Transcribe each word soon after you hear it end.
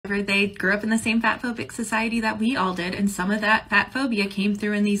However, they grew up in the same fat phobic society that we all did, and some of that fat phobia came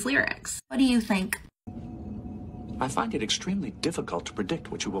through in these lyrics. What do you think? I find it extremely difficult to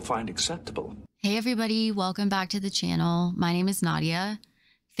predict what you will find acceptable. Hey everybody, welcome back to the channel. My name is Nadia.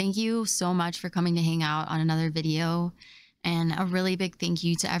 Thank you so much for coming to hang out on another video. And a really big thank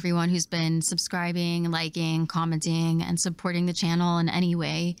you to everyone who's been subscribing, liking, commenting, and supporting the channel in any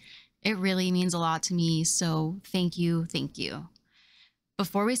way. It really means a lot to me, so thank you, thank you.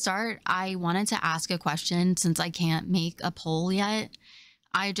 Before we start, I wanted to ask a question since I can't make a poll yet.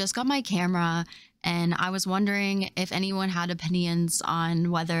 I just got my camera and I was wondering if anyone had opinions on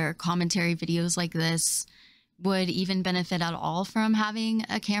whether commentary videos like this would even benefit at all from having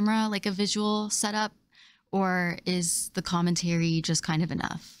a camera, like a visual setup, or is the commentary just kind of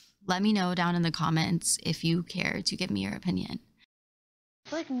enough? Let me know down in the comments if you care to give me your opinion.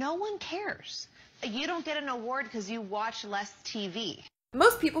 Like, no one cares. You don't get an award because you watch less TV.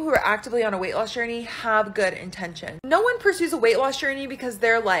 Most people who are actively on a weight loss journey have good intention. No one pursues a weight loss journey because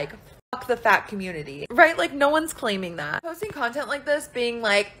they're like, fuck the fat community, right? Like, no one's claiming that. Posting content like this being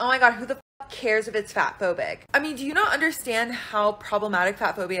like, oh my god, who the fuck cares if it's fat phobic? I mean, do you not understand how problematic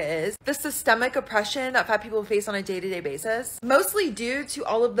fat phobia is? The systemic oppression that fat people face on a day-to-day basis, mostly due to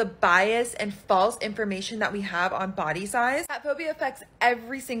all of the bias and false information that we have on body size. Fat phobia affects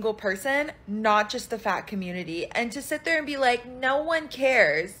every single person, not just the fat community. And to sit there and be like, no one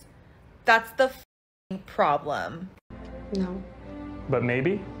cares, that's the problem. No. But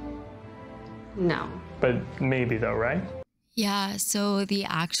maybe? No. But maybe though, right? Yeah, so the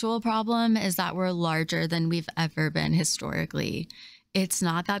actual problem is that we're larger than we've ever been historically. It's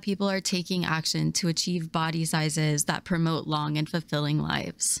not that people are taking action to achieve body sizes that promote long and fulfilling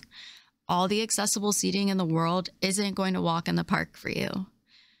lives. All the accessible seating in the world isn't going to walk in the park for you.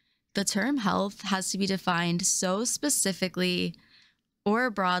 The term health has to be defined so specifically or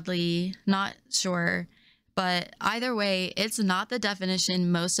broadly, not sure. But either way, it's not the definition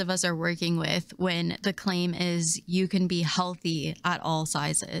most of us are working with when the claim is you can be healthy at all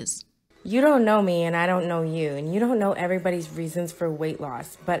sizes. You don't know me and I don't know you, and you don't know everybody's reasons for weight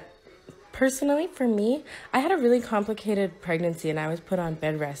loss. But personally, for me, I had a really complicated pregnancy and I was put on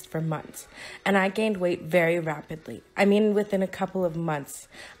bed rest for months. And I gained weight very rapidly. I mean, within a couple of months,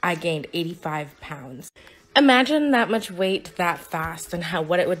 I gained 85 pounds. Imagine that much weight that fast and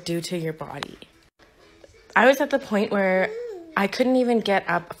what it would do to your body. I was at the point where I couldn't even get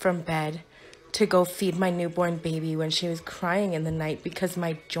up from bed to go feed my newborn baby when she was crying in the night because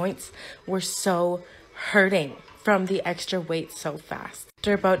my joints were so hurting from the extra weight so fast.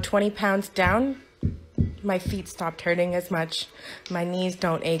 After about 20 pounds down, my feet stopped hurting as much, my knees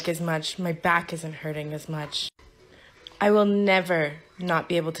don't ache as much, my back isn't hurting as much. I will never not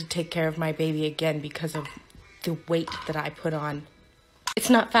be able to take care of my baby again because of the weight that I put on. It's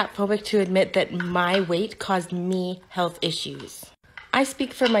not fat phobic to admit that my weight caused me health issues. I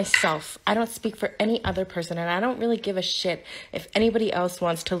speak for myself. I don't speak for any other person, and I don't really give a shit if anybody else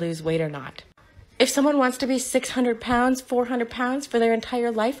wants to lose weight or not. If someone wants to be 600 pounds, 400 pounds for their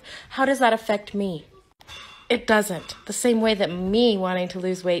entire life, how does that affect me? It doesn't. The same way that me wanting to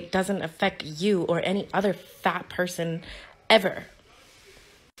lose weight doesn't affect you or any other fat person ever.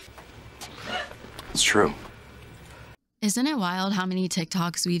 It's true. Isn't it wild how many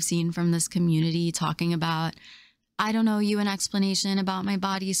TikToks we've seen from this community talking about, I don't owe you an explanation about my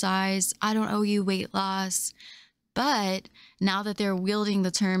body size, I don't owe you weight loss. But now that they're wielding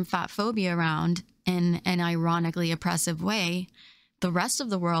the term fat phobia around in an ironically oppressive way, the rest of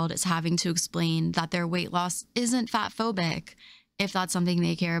the world is having to explain that their weight loss isn't fat phobic, if that's something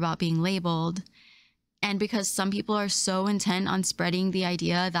they care about being labeled. And because some people are so intent on spreading the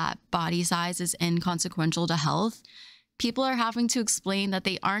idea that body size is inconsequential to health, people are having to explain that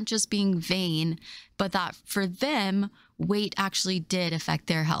they aren't just being vain, but that for them, weight actually did affect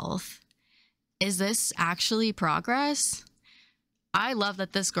their health. Is this actually progress? I love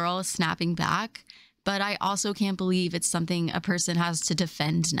that this girl is snapping back, but I also can't believe it's something a person has to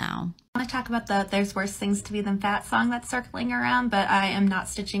defend now. I want to talk about the There's Worse Things to Be Than Fat song that's circling around, but I am not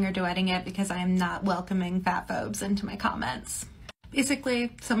stitching or duetting it because I am not welcoming fat phobes into my comments.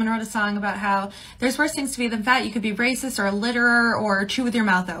 Basically, someone wrote a song about how there's worse things to be than fat. You could be racist or a litterer or chew with your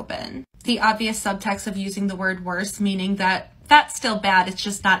mouth open. The obvious subtext of using the word worse meaning that fat's still bad, it's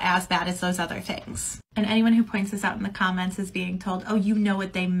just not as bad as those other things. And anyone who points this out in the comments is being told, oh, you know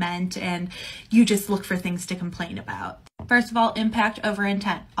what they meant and you just look for things to complain about. First of all, impact over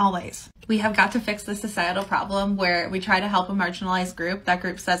intent, always. We have got to fix the societal problem where we try to help a marginalized group. That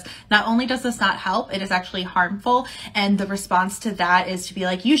group says, not only does this not help, it is actually harmful. And the response to that is to be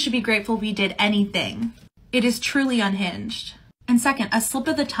like, you should be grateful we did anything. It is truly unhinged. And second, a slip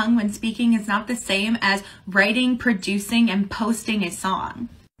of the tongue when speaking is not the same as writing, producing, and posting a song.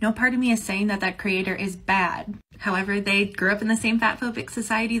 No part of me is saying that that creator is bad. However, they grew up in the same fatphobic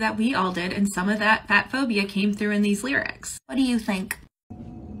society that we all did, and some of that fatphobia came through in these lyrics. What do you think?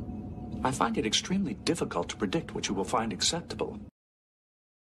 I find it extremely difficult to predict what you will find acceptable.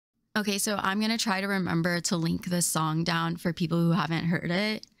 Okay, so I'm going to try to remember to link this song down for people who haven't heard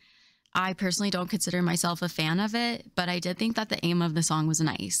it. I personally don't consider myself a fan of it, but I did think that the aim of the song was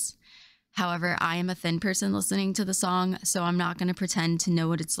nice. However, I am a thin person listening to the song, so I'm not going to pretend to know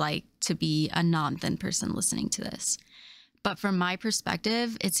what it's like to be a non-thin person listening to this. But from my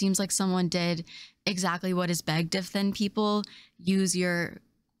perspective, it seems like someone did exactly what is begged of thin people: use your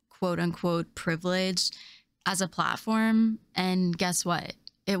quote-unquote privilege as a platform, and guess what?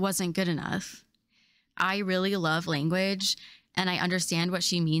 It wasn't good enough. I really love language, and I understand what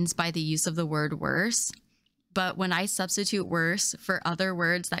she means by the use of the word worse. But when I substitute worse for other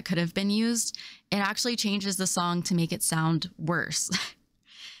words that could have been used, it actually changes the song to make it sound worse.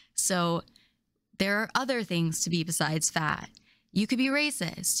 So there are other things to be besides fat. You could be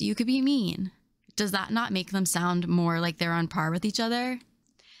racist. You could be mean. Does that not make them sound more like they're on par with each other?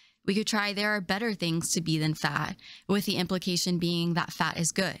 We could try there are better things to be than fat, with the implication being that fat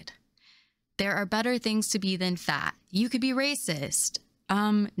is good. There are better things to be than fat. You could be racist.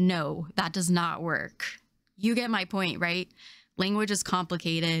 No, that does not work. You get my point, right? Language is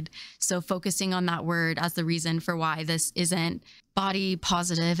complicated, so focusing on that word as the reason for why this isn't body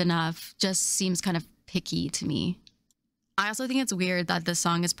positive enough just seems kind of picky to me. I also think it's weird that this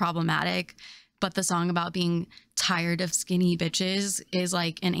song is problematic, but the song about being tired of skinny bitches is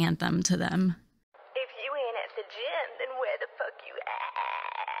like an anthem to them. If you ain't at the gym, then where the fuck you at?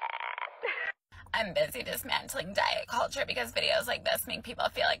 I'm busy dismantling diet culture because videos like this make people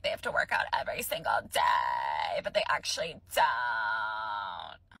feel like they have to work out every single day, but they actually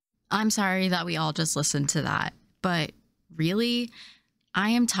don't. I'm sorry that we all just listened to that, but really,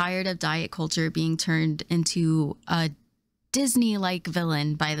 I am tired of diet culture being turned into a Disney-like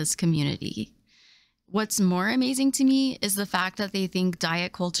villain by this community. What's more amazing to me is the fact that they think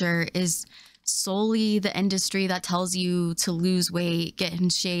diet culture is solely the industry that tells you to lose weight, get in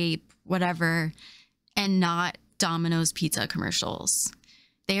shape, whatever, and not Domino's pizza commercials.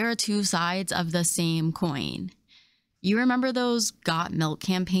 They are two sides of the same coin. You remember those Got Milk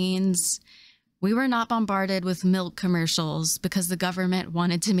campaigns? We were not bombarded with milk commercials because the government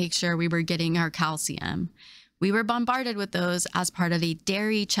wanted to make sure we were getting our calcium. We were bombarded with those as part of a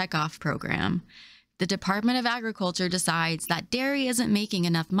dairy checkoff program. The Department of Agriculture decides that dairy isn't making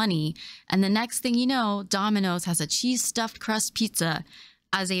enough money, and the next thing you know, Domino's has a cheese stuffed crust pizza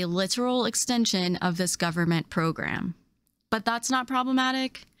as a literal extension of this government program. But that's not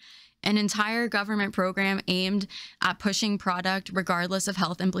problematic. An entire government program aimed at pushing product regardless of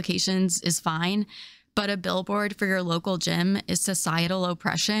health implications is fine, but a billboard for your local gym is societal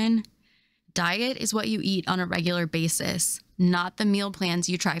oppression. Diet is what you eat on a regular basis, not the meal plans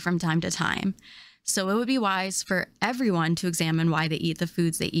you try from time to time. So it would be wise for everyone to examine why they eat the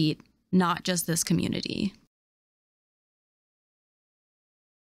foods they eat, not just this community.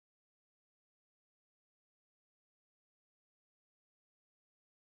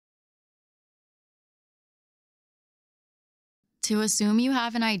 To assume you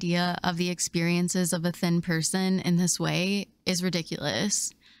have an idea of the experiences of a thin person in this way is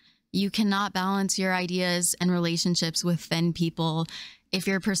ridiculous. You cannot balance your ideas and relationships with thin people if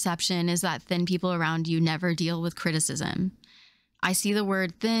your perception is that thin people around you never deal with criticism. I see the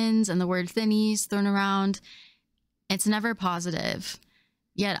word thins and the word thinnies thrown around. It's never positive.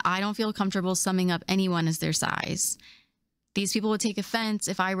 Yet I don't feel comfortable summing up anyone as their size. These people would take offense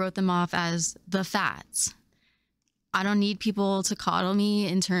if I wrote them off as the fats. I don't need people to coddle me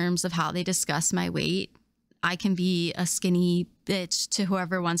in terms of how they discuss my weight. I can be a skinny bitch to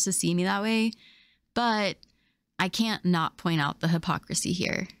whoever wants to see me that way, but I can't not point out the hypocrisy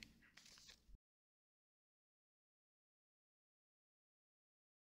here.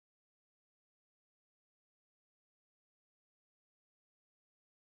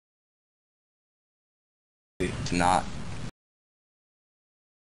 To not.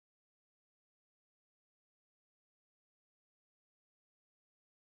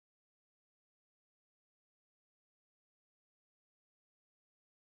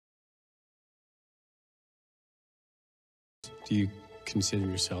 Do you consider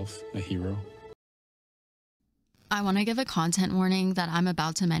yourself a hero? I want to give a content warning that I'm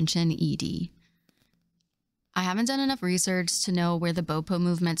about to mention ED. I haven't done enough research to know where the BOPO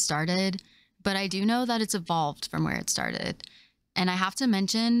movement started, but I do know that it's evolved from where it started. And I have to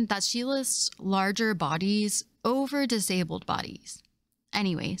mention that she lists larger bodies over disabled bodies.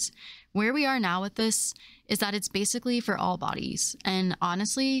 Anyways, where we are now with this is that it's basically for all bodies. And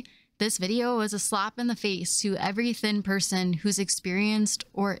honestly, this video is a slap in the face to every thin person who's experienced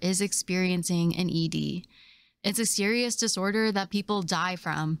or is experiencing an ED. It's a serious disorder that people die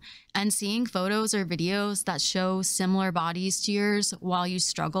from, and seeing photos or videos that show similar bodies to yours while you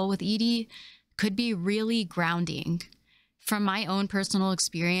struggle with ED could be really grounding. From my own personal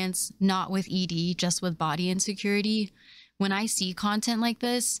experience, not with ED, just with body insecurity, when I see content like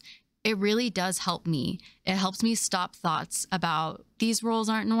this, it really does help me. It helps me stop thoughts about these roles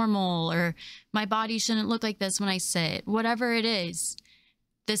aren't normal or my body shouldn't look like this when I sit, whatever it is.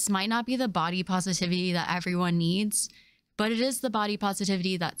 This might not be the body positivity that everyone needs, but it is the body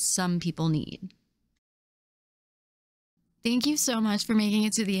positivity that some people need. Thank you so much for making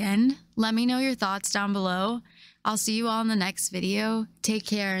it to the end. Let me know your thoughts down below. I'll see you all in the next video. Take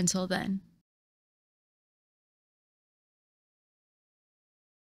care until then.